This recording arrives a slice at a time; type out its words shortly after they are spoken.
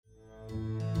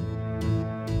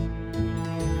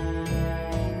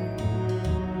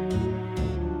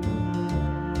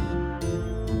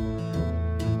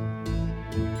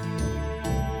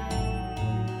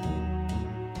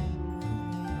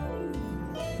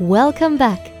Welcome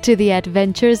back to The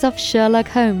Adventures of Sherlock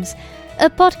Holmes, a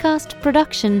podcast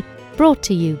production brought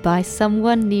to you by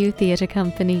Someone New Theatre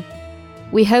Company.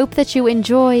 We hope that you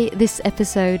enjoy this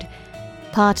episode,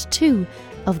 part 2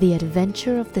 of The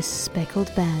Adventure of the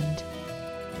Speckled Band.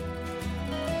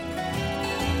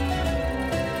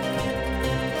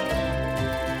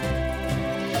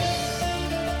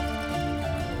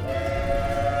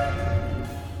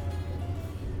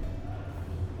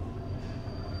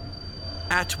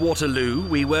 At Waterloo,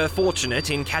 we were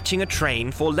fortunate in catching a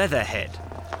train for Leatherhead,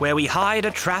 where we hired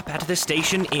a trap at the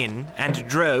station inn and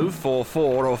drove for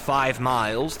 4 or 5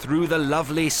 miles through the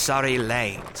lovely Surrey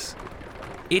lanes.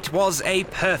 It was a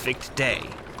perfect day,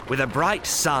 with a bright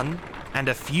sun and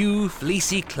a few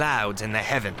fleecy clouds in the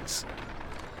heavens.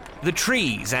 The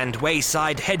trees and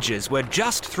wayside hedges were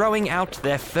just throwing out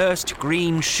their first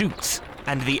green shoots,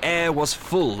 and the air was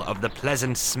full of the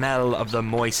pleasant smell of the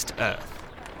moist earth.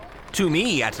 To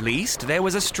me, at least, there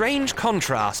was a strange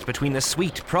contrast between the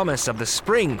sweet promise of the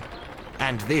spring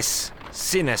and this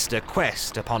sinister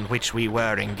quest upon which we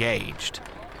were engaged.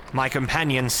 My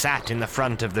companion sat in the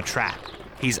front of the trap,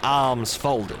 his arms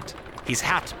folded, his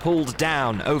hat pulled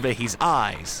down over his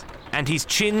eyes, and his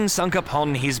chin sunk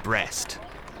upon his breast,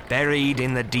 buried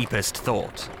in the deepest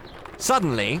thought.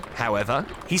 Suddenly, however,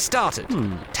 he started,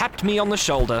 tapped me on the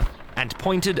shoulder, and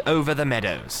pointed over the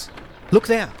meadows. Look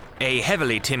there! A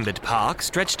heavily timbered park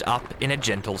stretched up in a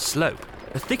gentle slope,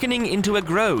 thickening into a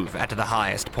grove at the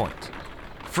highest point.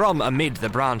 From amid the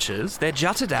branches there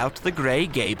jutted out the grey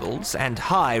gables and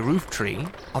high roof tree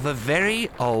of a very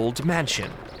old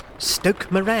mansion.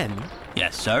 Stoke Moran?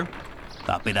 Yes, sir.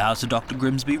 That be the house of Dr.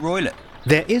 Grimsby Roylott.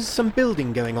 There is some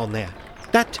building going on there.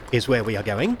 That is where we are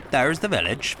going. There's the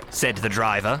village, said the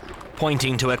driver,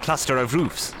 pointing to a cluster of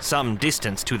roofs some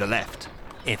distance to the left.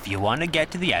 If you want to get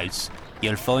to the house,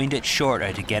 you'll find it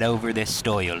shorter to get over this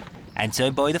stile, and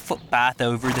so by the footpath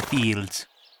over the fields.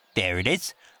 There it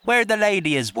is, where the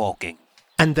lady is walking.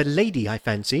 And the lady, I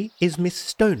fancy, is Miss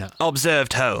Stoner,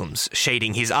 observed Holmes,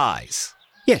 shading his eyes.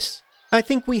 Yes, I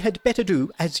think we had better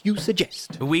do as you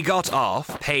suggest. We got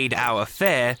off, paid our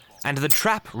fare, and the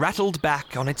trap rattled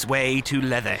back on its way to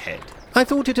Leatherhead. I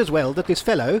thought it as well that this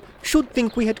fellow should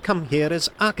think we had come here as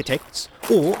architects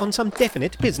or on some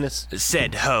definite business,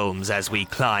 said Holmes as we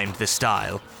climbed the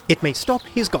stile. It may stop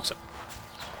his gossip.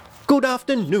 Good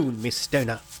afternoon, Miss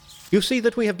Stoner. You see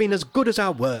that we have been as good as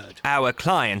our word. Our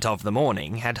client of the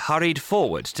morning had hurried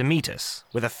forward to meet us,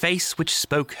 with a face which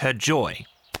spoke her joy.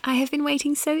 I have been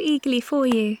waiting so eagerly for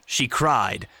you, she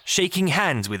cried, shaking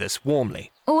hands with us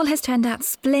warmly. All has turned out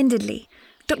splendidly.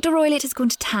 Dr. Roylott has gone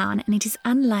to town, and it is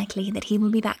unlikely that he will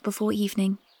be back before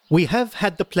evening. We have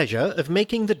had the pleasure of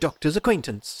making the doctor's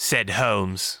acquaintance, said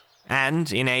Holmes,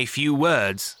 and in a few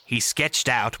words he sketched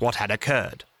out what had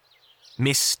occurred.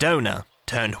 Miss Stoner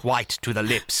turned white to the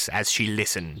lips as she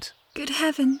listened. Good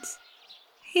heavens!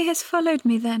 He has followed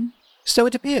me, then. So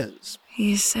it appears.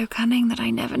 He is so cunning that I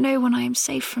never know when I am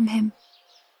safe from him.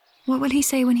 What will he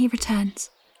say when he returns?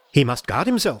 He must guard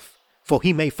himself, for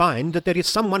he may find that there is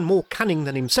someone more cunning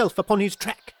than himself upon his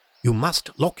track. You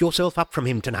must lock yourself up from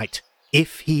him tonight.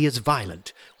 If he is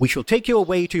violent, we shall take you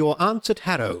away to your aunt's at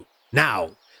Harrow.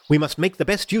 Now, we must make the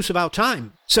best use of our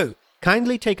time, so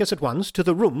kindly take us at once to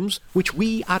the rooms which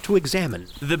we are to examine.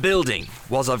 The building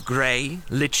was of grey,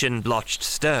 lichen-blotched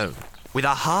stone, with a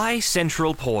high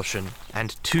central portion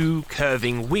and 2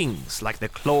 curving wings like the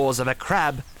claws of a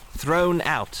crab thrown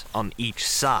out on each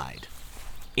side.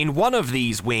 In one of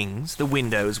these wings, the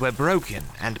windows were broken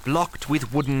and blocked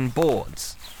with wooden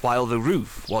boards, while the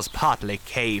roof was partly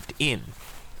caved in,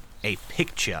 a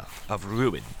picture of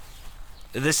ruin.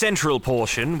 The central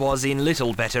portion was in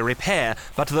little better repair,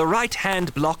 but the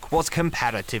right-hand block was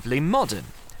comparatively modern,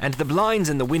 and the blinds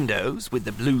in the windows, with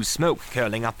the blue smoke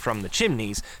curling up from the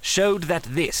chimneys, showed that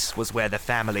this was where the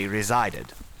family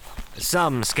resided.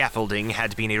 Some scaffolding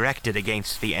had been erected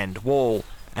against the end wall,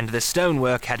 and the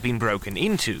stonework had been broken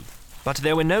into, but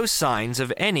there were no signs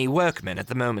of any workmen at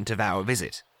the moment of our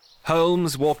visit.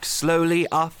 Holmes walked slowly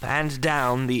up and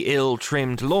down the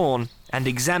ill-trimmed lawn and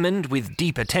examined with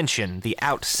deep attention the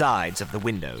outsides of the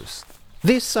windows.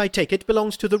 This, I take it,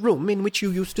 belongs to the room in which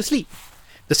you used to sleep.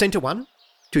 The centre one,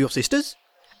 to your sister's,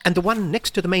 and the one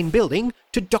next to the main building,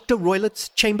 to Dr. Roylott's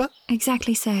chamber?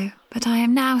 Exactly so, but I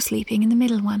am now sleeping in the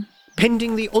middle one.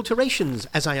 Pending the alterations,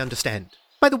 as I understand.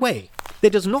 By the way, there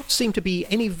does not seem to be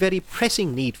any very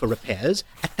pressing need for repairs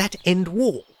at that end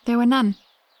wall. There were none.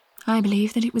 I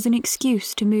believe that it was an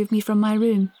excuse to move me from my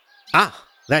room. Ah,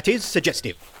 that is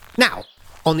suggestive. Now,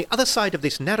 on the other side of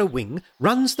this narrow wing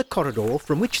runs the corridor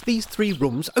from which these 3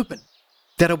 rooms open.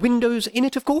 There are windows in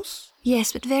it, of course?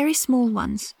 Yes, but very small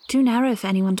ones, too narrow for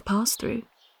anyone to pass through.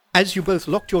 As you both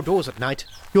locked your doors at night,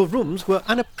 your rooms were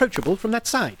unapproachable from that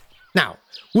side. Now,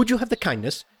 would you have the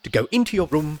kindness to go into your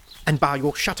room and bar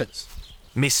your shutters?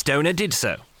 Miss Stoner did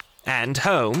so, and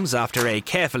Holmes, after a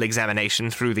careful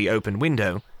examination through the open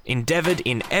window, endeavoured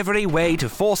in every way to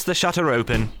force the shutter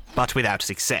open, but without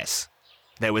success.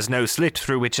 There was no slit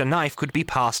through which a knife could be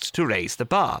passed to raise the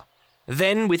bar.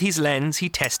 Then, with his lens, he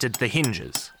tested the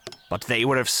hinges, but they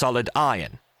were of solid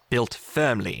iron, built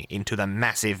firmly into the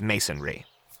massive masonry.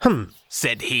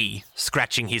 Said he,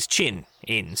 scratching his chin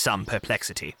in some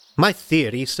perplexity. My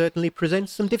theory certainly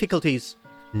presents some difficulties.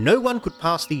 No one could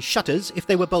pass these shutters if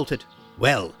they were bolted.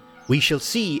 Well, we shall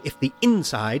see if the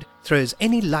inside throws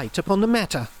any light upon the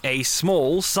matter. A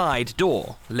small side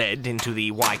door led into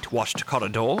the whitewashed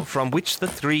corridor from which the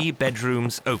 3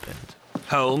 bedrooms opened.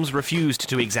 Holmes refused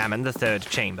to examine the 3rd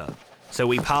chamber, so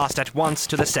we passed at once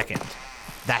to the 2nd,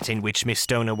 that in which Miss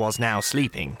Stoner was now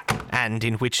sleeping, and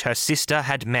in which her sister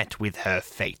had met with her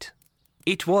fate.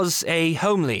 It was a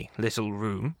homely little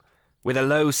room, with a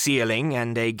low ceiling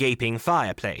and a gaping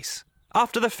fireplace,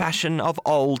 after the fashion of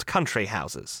old country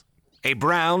houses. A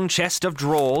brown chest of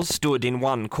drawers stood in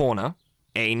one corner,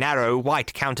 a narrow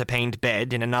white counterpaned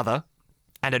bed in another,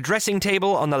 and a dressing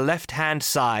table on the left-hand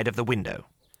side of the window.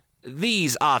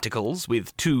 These articles,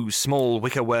 with 2 small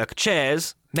wickerwork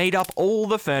chairs, made up all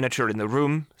the furniture in the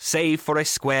room, save for a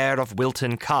square of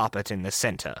Wilton carpet in the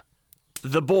centre.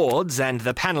 The boards and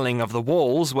the panelling of the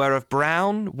walls were of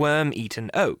brown,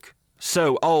 worm-eaten oak,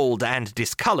 so old and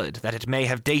discoloured that it may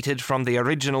have dated from the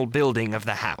original building of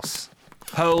the house.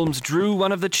 Holmes drew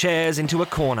one of the chairs into a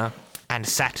corner and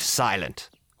sat silent,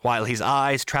 while his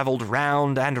eyes travelled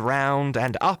round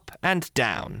and up and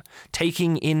down,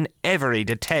 taking in every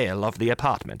detail of the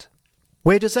apartment.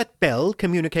 Where does that bell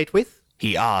communicate with?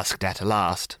 He asked at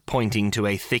last, pointing to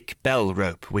a thick bell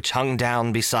rope which hung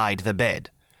down beside the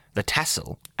bed, the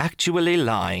tassel actually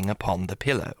lying upon the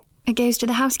pillow. It goes to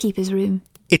the housekeeper's room.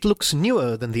 It looks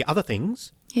newer than the other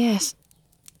things. Yes.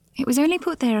 It was only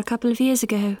put there a couple of years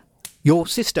ago. Your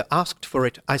sister asked for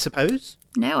it, I suppose?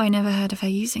 No, I never heard of her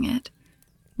using it.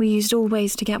 We used all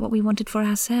ways to get what we wanted for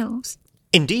ourselves.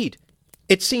 Indeed.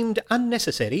 It seemed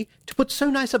unnecessary to put so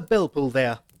nice a bell pull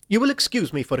there. You will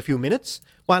excuse me for a few minutes,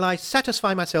 while I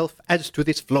satisfy myself as to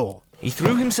this floor. He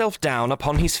threw himself down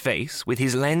upon his face with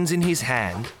his lens in his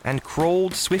hand and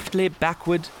crawled swiftly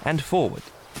backward and forward,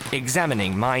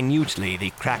 examining minutely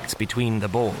the cracks between the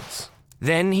boards.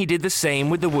 Then he did the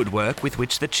same with the woodwork with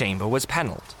which the chamber was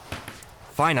panelled.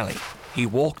 Finally, he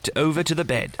walked over to the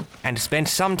bed and spent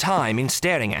some time in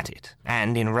staring at it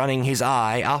and in running his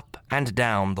eye up and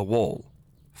down the wall.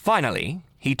 Finally,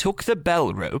 he took the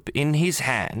bell rope in his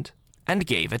hand and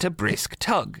gave it a brisk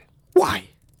tug. Why,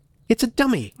 it's a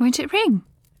dummy. Won't it ring?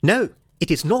 No, it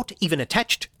is not even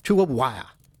attached to a wire.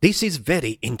 This is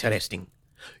very interesting.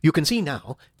 You can see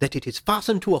now that it is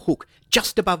fastened to a hook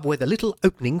just above where the little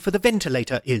opening for the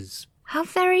ventilator is. How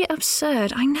very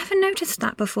absurd. I never noticed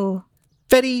that before.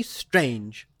 Very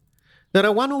strange. There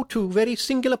are 1 or 2 very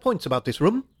singular points about this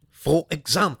room. For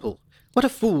example, what a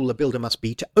fool a builder must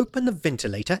be to open the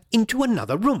ventilator into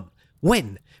another room,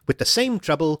 when, with the same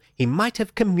trouble, he might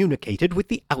have communicated with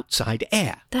the outside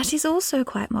air. That is also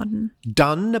quite modern.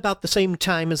 Done about the same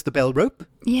time as the bell rope?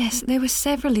 Yes, there were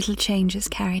several little changes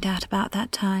carried out about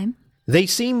that time. They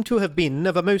seem to have been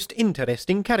of a most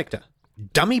interesting character.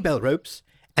 Dummy bell ropes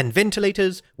and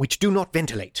ventilators which do not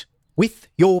ventilate. With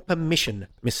your permission,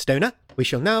 Miss Stoner, we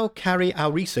shall now carry our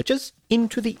researchers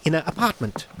into the inner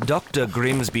apartment. Dr.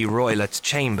 Grimsby Roylett's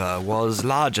chamber was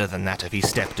larger than that of his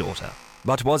stepdaughter,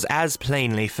 but was as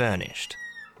plainly furnished.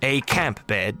 A camp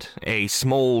bed, a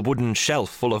small wooden shelf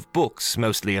full of books,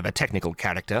 mostly of a technical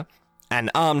character,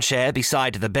 an armchair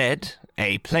beside the bed,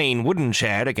 a plain wooden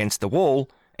chair against the wall,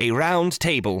 a round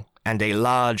table, and a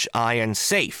large iron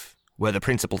safe were the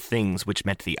principal things which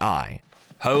met the eye.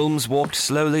 Holmes walked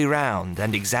slowly round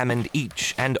and examined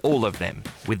each and all of them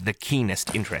with the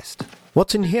keenest interest.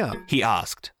 What's in here? He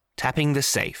asked, tapping the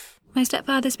safe. My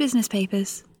stepfather's business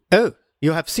papers. Oh,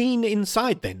 you have seen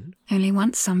inside then? Only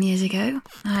once some years ago.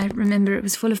 I remember it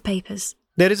was full of papers.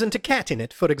 There isn't a cat in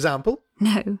it, for example?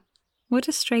 No. What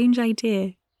a strange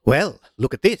idea. Well,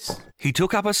 look at this. He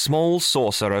took up a small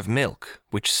saucer of milk,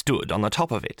 which stood on the top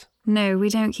of it. No, we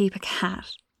don't keep a cat.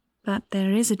 But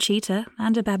there is a cheetah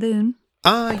and a baboon.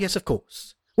 Ah, yes, of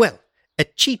course. Well, a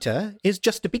cheetah is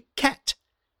just a big cat,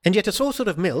 and yet a saucer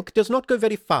of milk does not go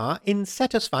very far in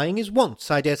satisfying his wants,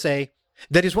 I dare say.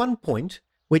 There is one point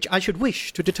which I should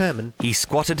wish to determine. He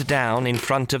squatted down in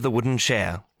front of the wooden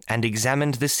chair and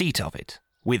examined the seat of it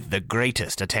with the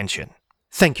greatest attention.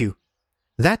 Thank you.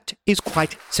 That is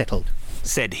quite settled,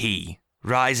 said he,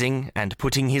 rising and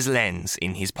putting his lens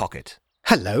in his pocket.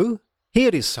 Hello.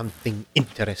 Here is something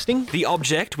interesting. The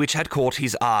object which had caught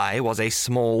his eye was a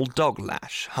small dog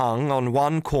lash hung on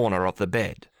one corner of the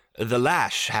bed. The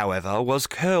lash, however, was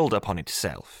curled upon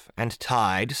itself and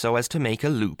tied so as to make a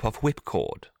loop of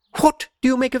whipcord. What do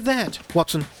you make of that,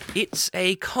 Watson? It's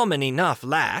a common enough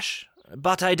lash,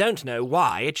 but I don't know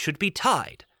why it should be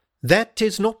tied. That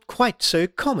is not quite so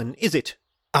common, is it?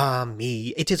 Ah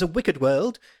me, it is a wicked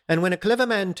world, and when a clever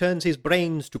man turns his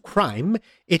brains to crime,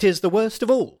 it is the worst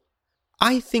of all.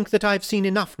 I think that I've seen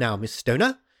enough now, Miss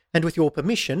Stoner, and with your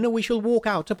permission we shall walk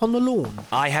out upon the lawn.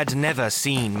 I had never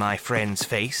seen my friend's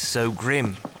face so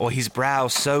grim, or his brow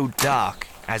so dark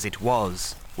as it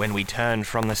was when we turned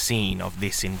from the scene of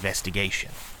this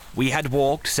investigation. We had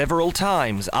walked several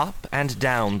times up and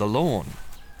down the lawn,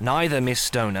 neither Miss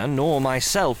Stoner nor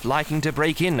myself liking to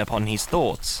break in upon his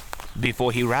thoughts,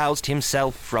 before he roused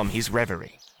himself from his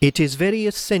reverie. It is very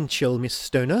essential, Miss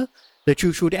Stoner, that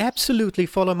you should absolutely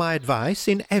follow my advice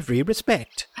in every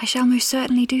respect. I shall most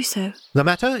certainly do so. The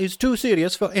matter is too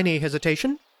serious for any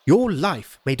hesitation. Your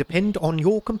life may depend on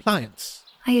your compliance.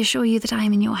 I assure you that I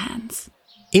am in your hands.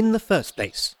 In the first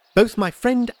place, both my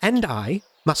friend and I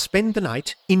must spend the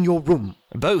night in your room.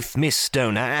 Both Miss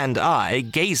Stoner and I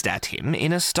gazed at him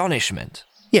in astonishment.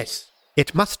 Yes,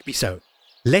 it must be so.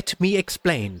 Let me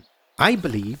explain. I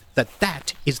believe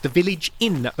that is the village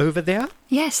inn over there.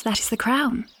 Yes, that is the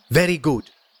Crown. Very good.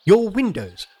 Your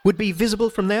windows would be visible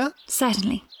from there?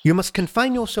 Certainly. You must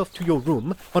confine yourself to your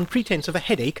room on pretense of a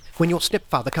headache when your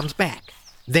stepfather comes back.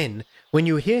 Then, when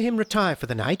you hear him retire for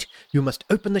the night, you must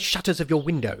open the shutters of your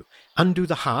window, undo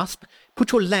the hasp,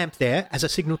 put your lamp there as a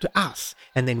signal to us,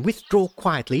 and then withdraw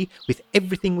quietly with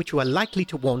everything which you are likely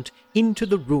to want into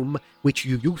the room which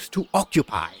you used to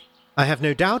occupy. I have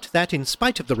no doubt that, in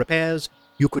spite of the repairs,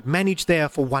 you could manage there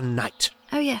for one night.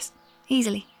 Oh yes,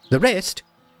 easily. The rest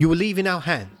you will leave in our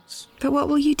hands. But what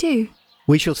will you do?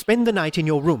 We shall spend the night in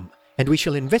your room, and we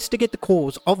shall investigate the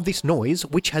cause of this noise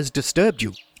which has disturbed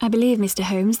you. I believe, Mr.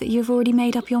 Holmes, that you have already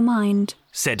made up your mind,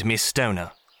 said Miss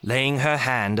Stoner, laying her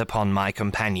hand upon my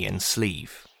companion's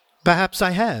sleeve. Perhaps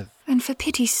I have. And for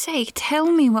pity's sake,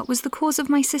 tell me what was the cause of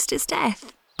my sister's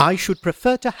death. I should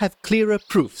prefer to have clearer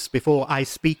proofs before I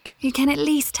speak. You can at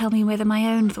least tell me whether my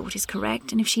own thought is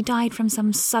correct, and if she died from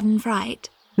some sudden fright.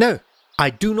 No,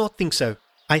 I do not think so.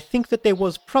 I think that there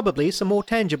was probably some more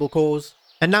tangible cause.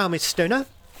 And now, Miss Stoner,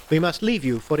 we must leave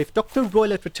you, for if Dr.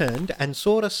 Roylott returned and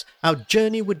saw us, our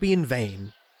journey would be in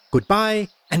vain. Goodbye,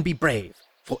 and be brave,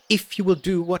 for if you will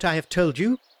do what I have told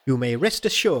you, you may rest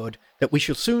assured that we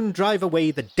shall soon drive away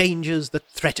the dangers that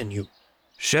threaten you.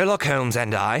 Sherlock Holmes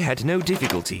and I had no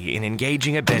difficulty in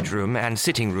engaging a bedroom and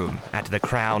sitting room at the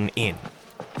Crown Inn.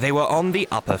 They were on the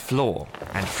upper floor,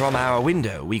 and from our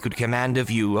window we could command a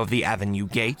view of the avenue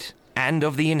gate and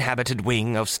of the inhabited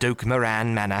wing of Stoke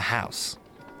Moran Manor House.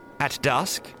 At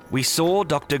dusk, we saw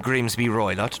Dr. Grimsby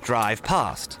Roylott drive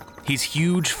past, his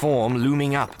huge form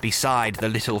looming up beside the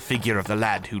little figure of the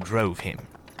lad who drove him.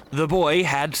 The boy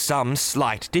had some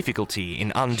slight difficulty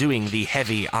in undoing the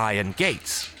heavy iron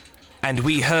gates, and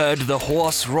we heard the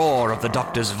hoarse roar of the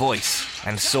doctor's voice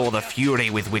and saw the fury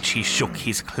with which he shook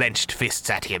his clenched fists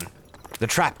at him. The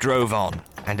trap drove on,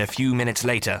 and a few minutes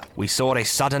later we saw a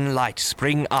sudden light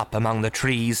spring up among the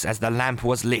trees as the lamp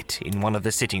was lit in one of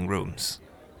the sitting rooms.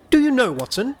 Do you know,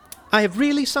 Watson, I have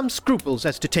really some scruples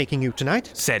as to taking you tonight,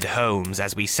 said Holmes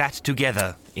as we sat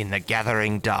together in the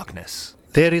gathering darkness.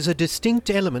 There is a distinct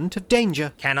element of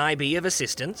danger. Can I be of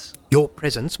assistance? Your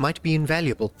presence might be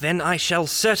invaluable. Then I shall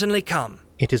certainly come.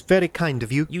 It is very kind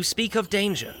of you. You speak of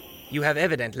danger. You have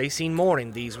evidently seen more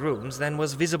in these rooms than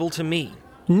was visible to me.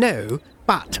 No,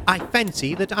 but I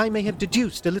fancy that I may have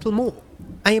deduced a little more.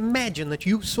 I imagine that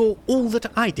you saw all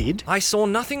that I did. I saw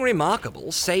nothing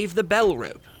remarkable save the bell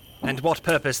rope. And what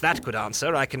purpose that could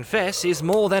answer, I confess, is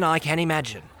more than I can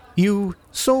imagine. You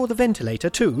saw the ventilator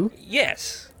too?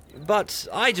 Yes. But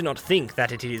I do not think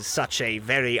that it is such a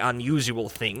very unusual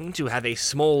thing to have a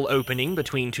small opening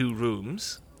between two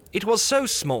rooms. It was so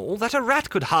small that a rat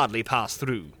could hardly pass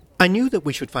through. I knew that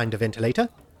we should find a ventilator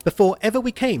before ever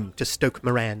we came to Stoke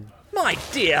Moran. My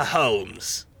dear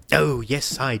Holmes! Oh,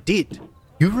 yes, I did.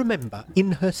 You remember,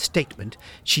 in her statement,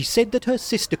 she said that her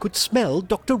sister could smell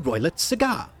Dr. Roylott's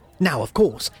cigar. Now, of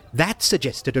course, that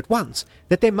suggested at once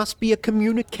that there must be a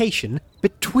communication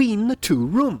between the two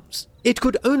rooms. It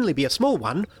could only be a small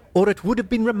one, or it would have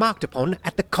been remarked upon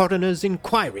at the coroner's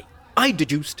inquiry. I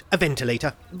deduced a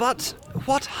ventilator. But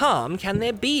what harm can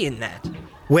there be in that?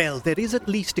 Well, there is at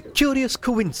least a curious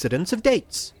coincidence of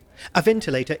dates. A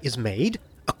ventilator is made,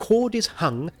 a cord is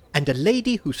hung, and a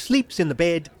lady who sleeps in the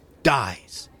bed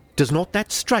dies. Does not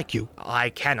that strike you? I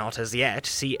cannot as yet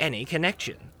see any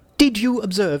connection. Did you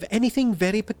observe anything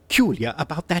very peculiar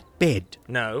about that bed?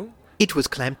 No, It was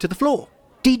clamped to the floor.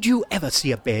 Did you ever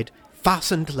see a bed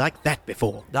fastened like that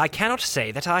before? I cannot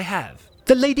say that I have.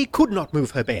 The lady could not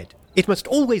move her bed. It must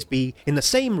always be in the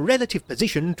same relative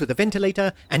position to the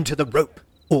ventilator and to the rope.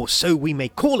 Or so we may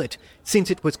call it,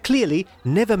 since it was clearly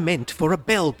never meant for a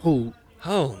bell pull.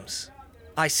 Holmes,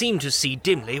 I seem to see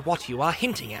dimly what you are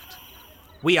hinting at.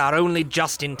 We are only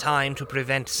just in time to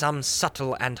prevent some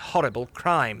subtle and horrible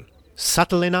crime.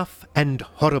 Subtle enough and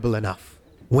horrible enough.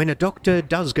 When a doctor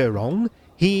does go wrong,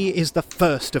 he is the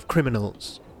first of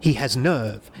criminals. He has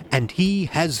nerve, and he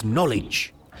has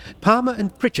knowledge. Palmer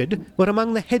and Pritchard were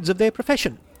among the heads of their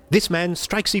profession. This man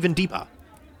strikes even deeper.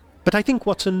 But I think,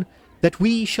 Watson, that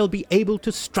we shall be able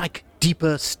to strike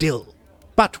deeper still.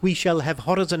 But we shall have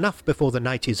horrors enough before the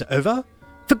night is over.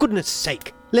 For goodness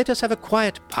sake, let us have a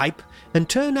quiet pipe and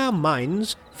turn our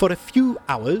minds for a few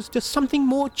hours to something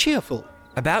more cheerful.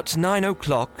 About 9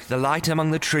 o'clock, the light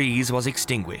among the trees was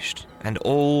extinguished, and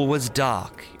all was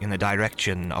dark in the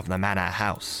direction of the manor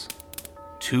house.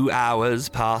 2 hours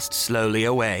passed slowly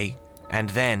away,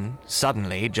 and then,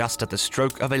 suddenly, just at the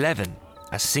stroke of 11,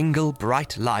 a single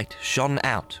bright light shone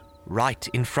out right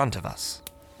in front of us.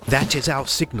 That is our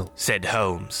signal, Said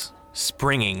Holmes,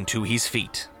 springing to his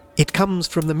feet. It comes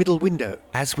from the middle window.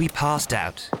 As we passed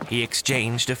out, he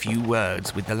exchanged a few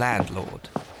words with the landlord,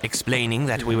 explaining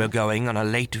that we were going on a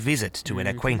late visit to an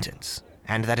acquaintance,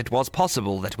 and that it was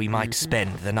possible that we might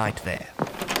spend the night there.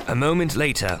 A moment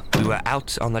later, we were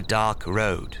out on the dark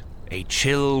road, a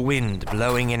chill wind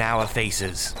blowing in our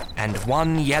faces, and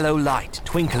one yellow light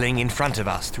twinkling in front of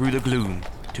us through the gloom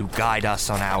to guide us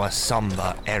on our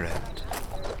sombre errand.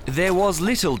 There was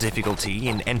little difficulty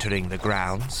in entering the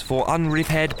grounds, for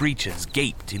unrepaired breaches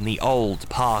gaped in the old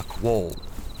park wall.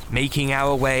 Making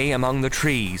our way among the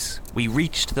trees, we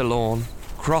reached the lawn,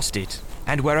 crossed it,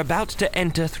 and were about to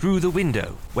enter through the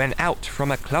window, when out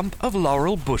from a clump of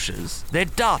laurel bushes there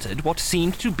darted what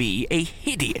seemed to be a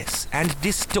hideous and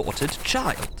distorted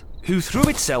child, who threw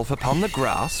itself upon the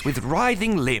grass with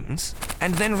writhing limbs,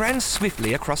 and then ran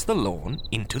swiftly across the lawn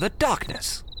into the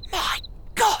darkness. My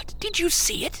God, did you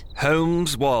see it?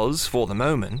 Holmes was, for the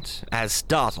moment, as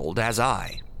startled as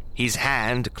I. His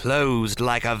hand closed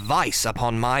like a vice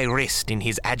upon my wrist in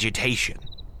his agitation.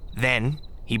 Then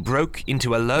he broke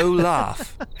into a low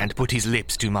laugh and put his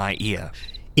lips to my ear.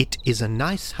 It is a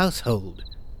nice household.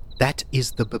 That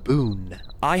is the baboon.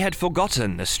 I had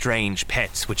forgotten the strange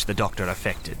pets which the doctor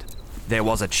affected. There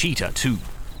was a cheetah, too.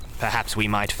 Perhaps we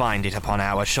might find it upon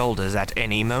our shoulders at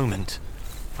any moment.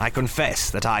 I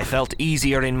confess that I felt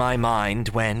easier in my mind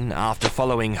when, after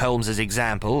following Holmes's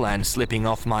example and slipping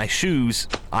off my shoes,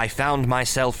 I found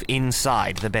myself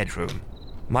inside the bedroom.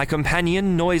 My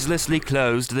companion noiselessly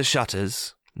closed the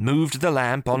shutters, moved the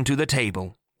lamp onto the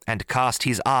table, and cast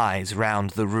his eyes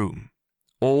round the room.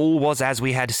 All was as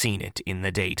we had seen it in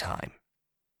the daytime.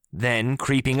 Then,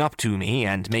 creeping up to me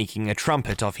and making a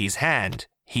trumpet of his hand,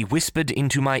 he whispered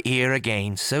into my ear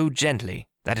again so gently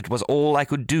that it was all I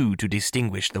could do to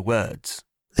distinguish the words.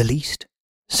 The least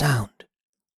sound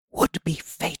would be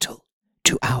fatal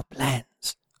to our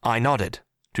plans. I nodded,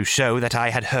 to show that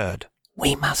I had heard.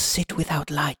 We must sit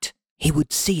without light. He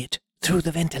would see it through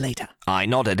the ventilator. I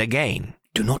nodded again.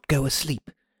 Do not go asleep.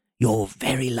 Your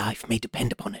very life may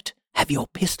depend upon it. Have your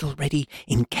pistol ready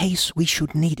in case we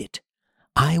should need it.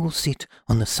 I will sit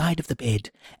on the side of the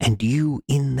bed, and you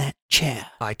in that chair.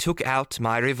 I took out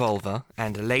my revolver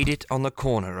and laid it on the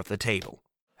corner of the table.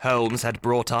 Holmes had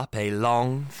brought up a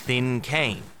long, thin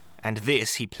cane, and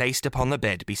this he placed upon the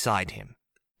bed beside him.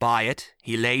 By it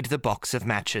he laid the box of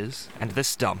matches and the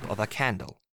stump of a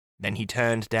candle. Then he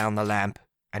turned down the lamp,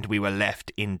 and we were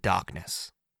left in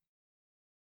darkness.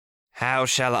 How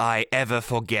shall I ever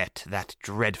forget that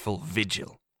dreadful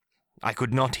vigil? I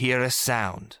could not hear a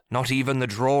sound, not even the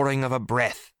drawing of a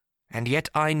breath, and yet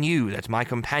I knew that my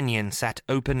companion sat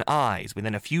open eyes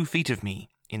within a few feet of me,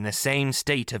 in the same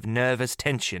state of nervous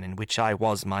tension in which I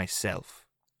was myself.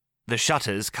 The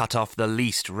shutters cut off the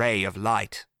least ray of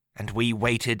light, and we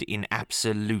waited in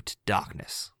absolute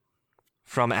darkness.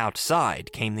 From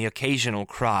outside came the occasional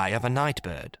cry of a night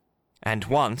bird, and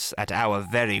once at our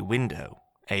very window,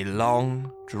 a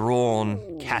long,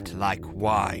 drawn, cat-like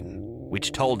whine,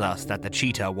 which told us that the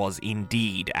cheetah was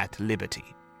indeed at liberty.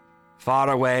 Far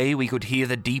away we could hear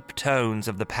the deep tones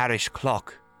of the parish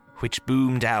clock, which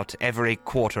boomed out every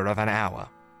quarter of an hour.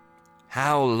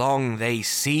 How long they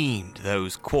seemed,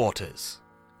 those quarters!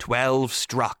 12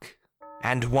 struck,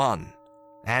 and 1,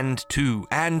 and 2,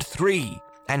 and 3,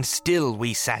 and still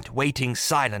we sat waiting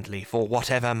silently for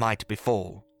whatever might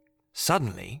befall.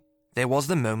 Suddenly, there was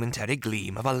the momentary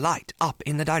gleam of a light up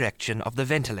in the direction of the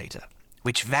ventilator,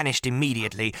 which vanished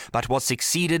immediately, but was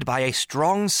succeeded by a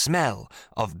strong smell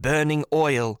of burning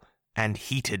oil and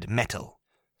heated metal.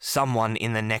 Someone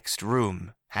in the next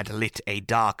room had lit a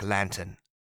dark lantern.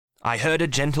 I heard a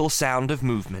gentle sound of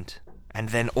movement, and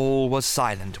then all was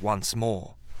silent once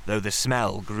more, though the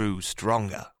smell grew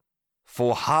stronger.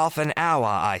 For half an hour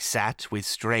I sat with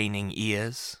straining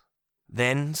ears.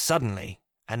 Then, suddenly,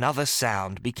 another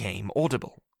sound became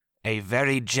audible, a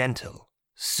very gentle,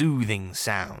 soothing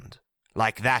sound,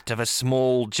 like that of a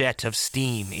small jet of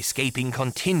steam escaping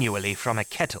continually from a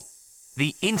kettle.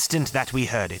 The instant that we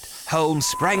heard it, Holmes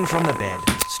sprang from the bed,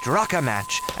 struck a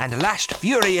match, and lashed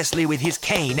furiously with his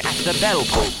cane at the bell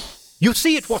pull. You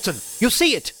see it, Watson! You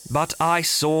see it! But I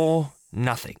saw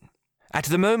nothing. At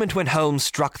the moment when Holmes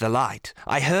struck the light,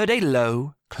 I heard a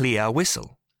low, clear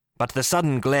whistle. But the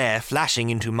sudden glare flashing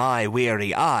into my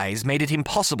weary eyes made it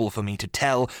impossible for me to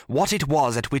tell what it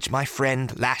was at which my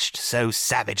friend lashed so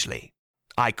savagely.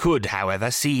 I could,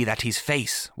 however, see that his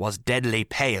face was deadly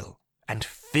pale and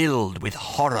filled with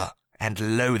horror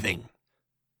and loathing.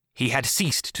 He had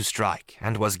ceased to strike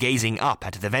and was gazing up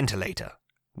at the ventilator,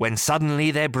 when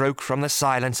suddenly there broke from the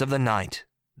silence of the night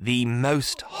the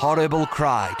most horrible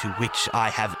cry to which I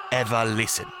have ever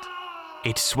listened.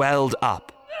 It swelled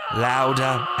up,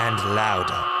 louder and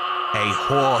louder, a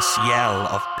hoarse yell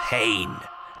of pain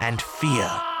and fear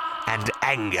and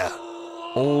anger,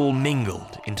 all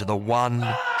mingled into the one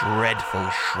dreadful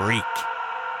shriek.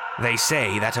 They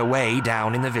say that away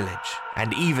down in the village,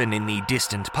 and even in the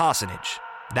distant parsonage,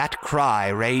 that cry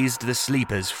raised the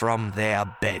sleepers from their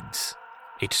beds.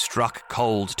 It struck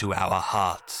cold to our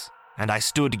hearts, and I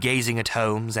stood gazing at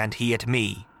Holmes and he at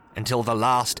me, until the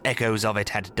last echoes of it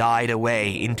had died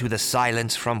away into the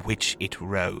silence from which it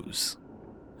rose.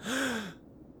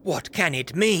 What can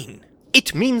it mean?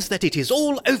 It means that it is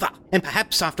all over, and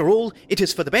perhaps, after all, it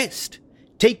is for the best.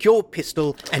 Take your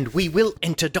pistol, and we will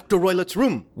enter Dr. Roylott's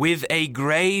room. With a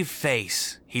grave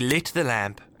face, he lit the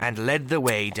lamp and led the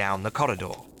way down the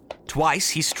corridor. Twice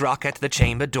he struck at the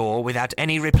chamber door without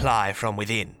any reply from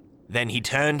within. Then he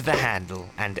turned the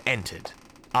handle and entered,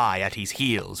 I at his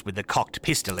heels with the cocked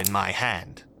pistol in my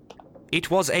hand.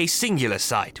 It was a singular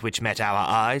sight which met our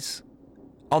eyes.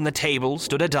 On the table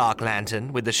stood a dark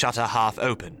lantern with the shutter half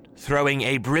open, throwing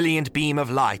a brilliant beam of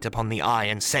light upon the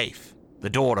iron safe, the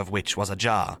door of which was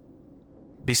ajar.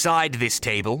 Beside this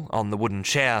table, on the wooden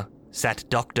chair, sat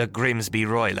Dr. Grimsby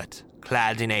Roylott,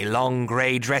 clad in a long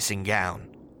grey dressing gown,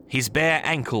 his bare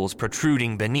ankles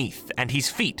protruding beneath, and his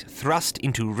feet thrust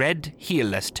into red,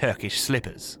 heelless Turkish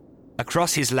slippers.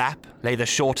 Across his lap lay the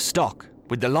short stock,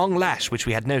 with the long lash which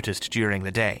we had noticed during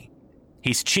the day.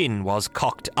 His chin was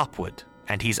cocked upward,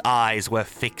 and his eyes were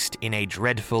fixed in a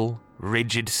dreadful,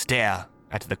 rigid stare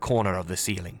at the corner of the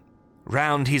ceiling.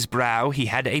 Round his brow he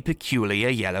had a peculiar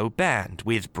yellow band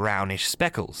with brownish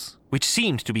speckles, which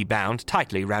seemed to be bound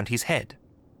tightly round his head.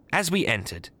 As we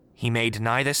entered, he made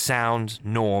neither sound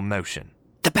nor motion.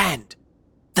 The band!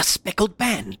 The speckled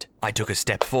band! I took a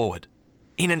step forward.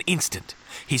 In an instant,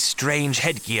 his strange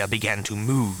headgear began to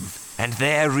move, and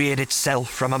there reared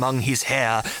itself from among his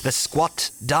hair the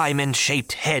squat,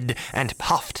 diamond-shaped head and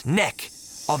puffed neck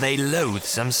of a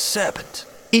loathsome serpent.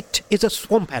 It is a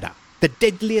swamp adder, the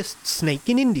deadliest snake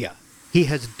in India. He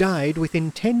has died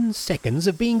within 10 seconds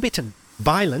of being bitten.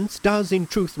 Violence does in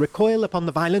truth recoil upon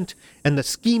the violent, and the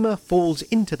schemer falls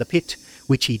into the pit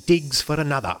which he digs for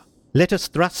another. Let us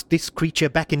thrust this creature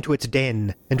back into its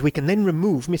den, and we can then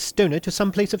remove Miss Stoner to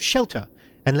some place of shelter,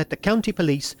 and let the county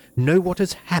police know what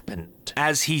has happened.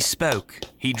 As he spoke,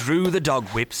 he drew the dog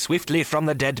whip swiftly from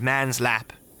the dead man's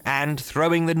lap, and,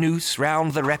 throwing the noose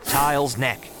round the reptile's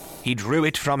neck, he drew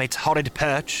it from its horrid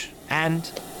perch,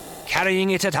 and, carrying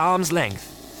it at arm's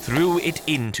length, threw it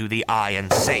into the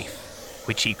iron safe,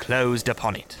 which he closed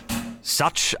upon it.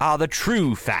 Such are the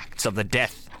true facts of the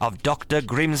death of Dr.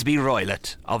 Grimsby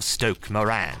Roylott of Stoke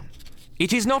Moran.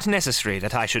 It is not necessary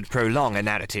that I should prolong a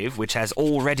narrative which has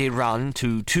already run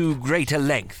to too great a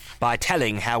length by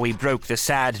telling how we broke the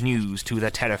sad news to the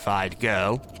terrified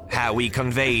girl, how we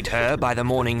conveyed her by the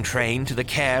morning train to the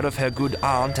care of her good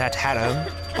aunt at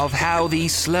Harrow, of how the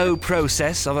slow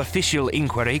process of official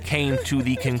inquiry came to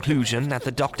the conclusion that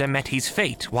the doctor met his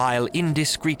fate while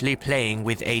indiscreetly playing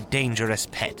with a dangerous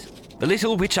pet. The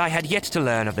little which I had yet to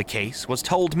learn of the case was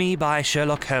told me by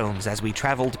Sherlock Holmes as we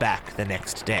travelled back the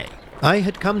next day. I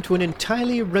had come to an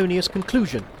entirely erroneous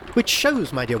conclusion, which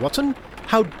shows, my dear Watson,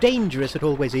 how dangerous it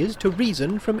always is to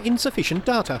reason from insufficient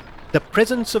data. The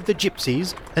presence of the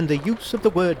gypsies and the use of the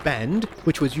word band,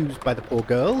 which was used by the poor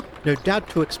girl, no doubt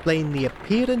to explain the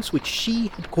appearance which she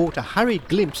had caught a hurried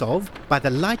glimpse of by the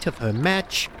light of her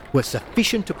match, were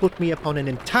sufficient to put me upon an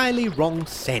entirely wrong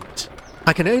scent.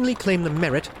 I can only claim the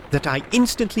merit that I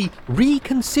instantly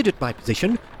reconsidered my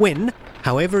position when,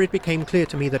 however, it became clear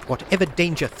to me that whatever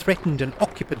danger threatened an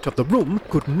occupant of the room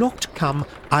could not come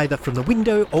either from the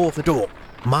window or the door.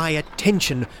 My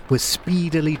attention was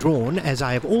speedily drawn, as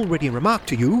I have already remarked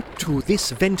to you, to this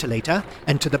ventilator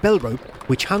and to the bell rope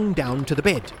which hung down to the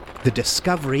bed. The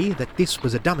discovery that this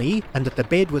was a dummy and that the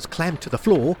bed was clamped to the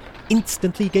floor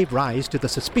instantly gave rise to the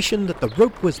suspicion that the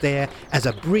rope was there as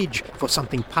a bridge for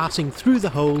something passing through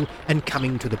the hole and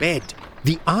coming to the bed.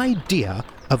 The idea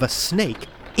of a snake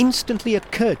instantly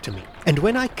occurred to me, and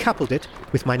when I coupled it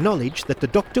with my knowledge that the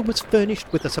doctor was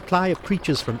furnished with a supply of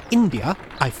creatures from India,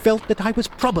 I felt that I was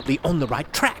probably on the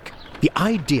right track. The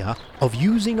idea of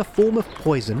using a form of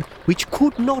poison which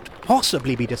could not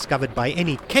possibly be discovered by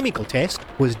any chemical test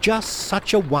was just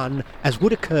such a one as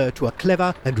would occur to a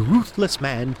clever and ruthless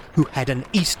man who had an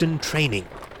Eastern training.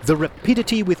 The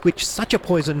rapidity with which such a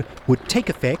poison would take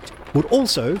effect would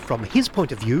also, from his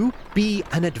point of view, be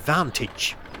an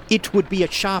advantage. It would be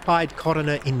a sharp-eyed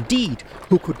coroner indeed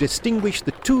who could distinguish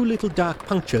the two little dark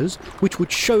punctures which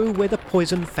would show where the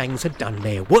poison fangs had done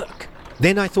their work.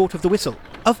 Then I thought of the whistle.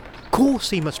 Of course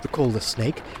he must recall the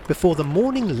snake before the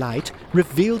morning light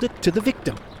revealed it to the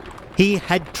victim. He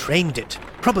had trained it,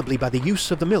 probably by the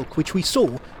use of the milk which we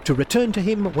saw, to return to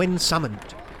him when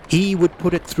summoned. He would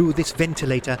put it through this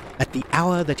ventilator at the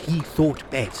hour that he thought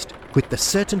best, with the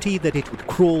certainty that it would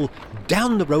crawl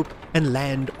down the rope and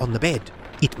land on the bed.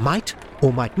 It might,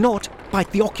 or might not,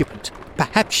 bite the occupant.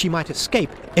 Perhaps she might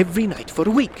escape every night for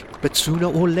a week, but sooner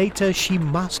or later she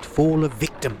must fall a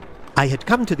victim. I had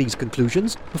come to these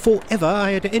conclusions before ever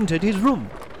I had entered his room.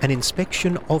 An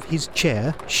inspection of his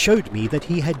chair showed me that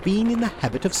he had been in the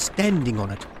habit of standing on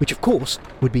it, which of course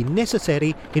would be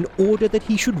necessary in order that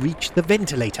he should reach the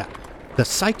ventilator. The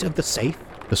sight of the safe,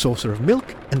 the saucer of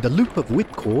milk, and the loop of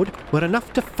whipcord were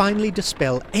enough to finally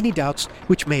dispel any doubts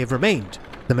which may have remained.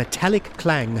 The metallic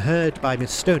clang heard by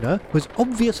Miss Stoner was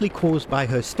obviously caused by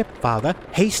her stepfather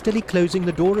hastily closing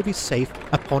the door of his safe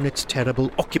upon its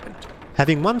terrible occupant.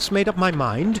 Having once made up my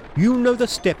mind, you know the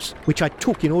steps which I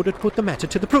took in order to put the matter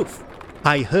to the proof.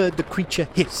 I heard the creature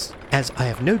hiss, as I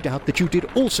have no doubt that you did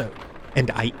also,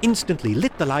 and I instantly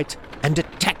lit the light and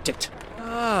attacked it.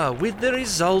 With the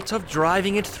result of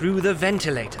driving it through the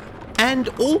ventilator. And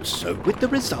also with the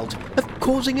result of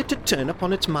causing it to turn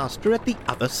upon its master at the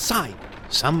other side.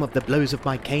 Some of the blows of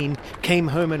my cane came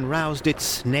home and roused its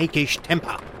snakish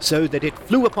temper, so that it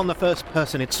flew upon the first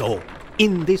person it saw.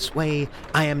 In this way,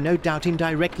 I am no doubt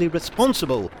indirectly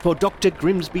responsible for Dr.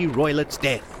 Grimsby Roylett's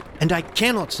death, and I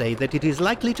cannot say that it is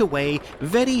likely to weigh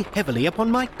very heavily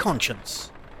upon my conscience.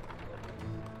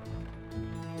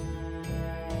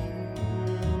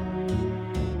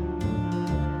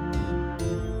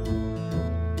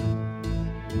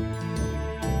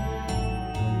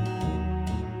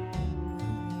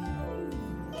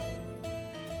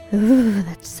 Ooh,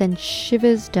 that sent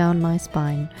shivers down my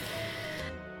spine.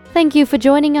 Thank you for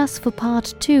joining us for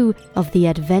part 2 of The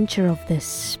Adventure of the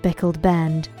Speckled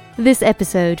Band. This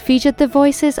episode featured the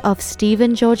voices of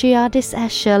Stephen Georgiadis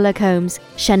as Sherlock Holmes,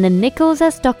 Shannon Nichols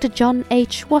as Dr. John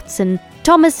H. Watson,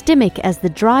 Thomas Dimmick as the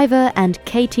driver, and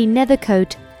Katie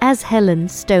Nethercote as Helen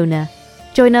Stoner.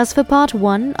 Join us for part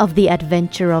 1 of The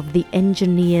Adventure of the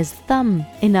Engineer's Thumb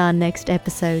in our next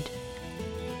episode.